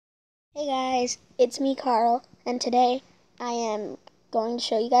Hey guys, it's me Carl, and today I am going to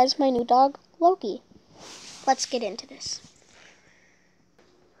show you guys my new dog, Loki. Let's get into this.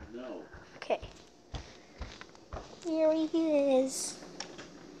 No. Okay. Here he is.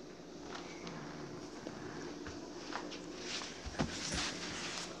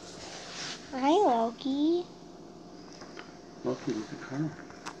 Hi Loki. Loki, look at Carl.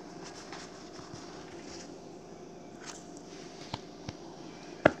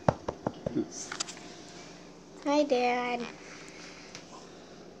 Hi Dad.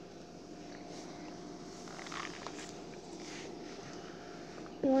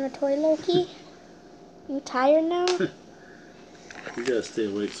 You want a toy, Loki? You tired now? You gotta stay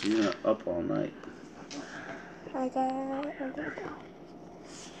awake so you're not up all night. I got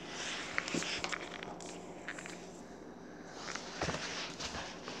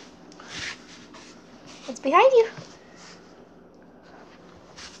It's behind you.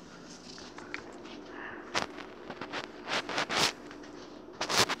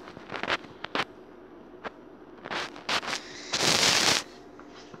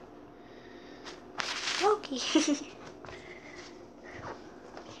 Loki.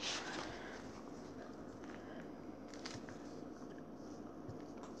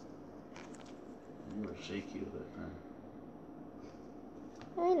 You were shaky with that time.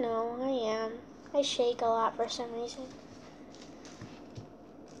 I know, I am. I shake a lot for some reason.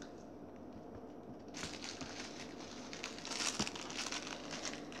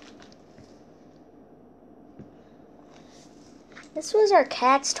 This was our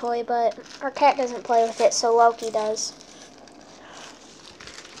cat's toy, but our cat doesn't play with it, so Loki does.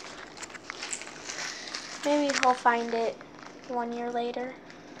 Maybe he'll find it 1 year later.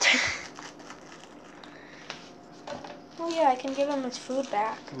 Oh yeah, I can give him his food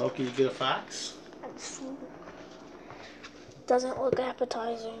back. Loki, you get a fox? Food. Doesn't look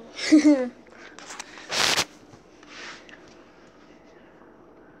appetizing.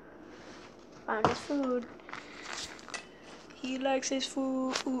 Found his food. He likes his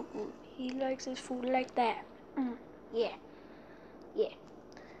food. Ooh, ooh. He likes his food like that. Yeah. Yeah.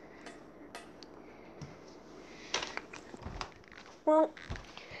 Well,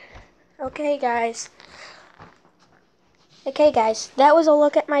 okay guys, that was a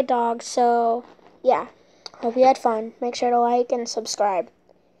look at my dog, so yeah, hope you had fun. Make sure to like and subscribe.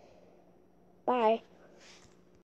 Bye.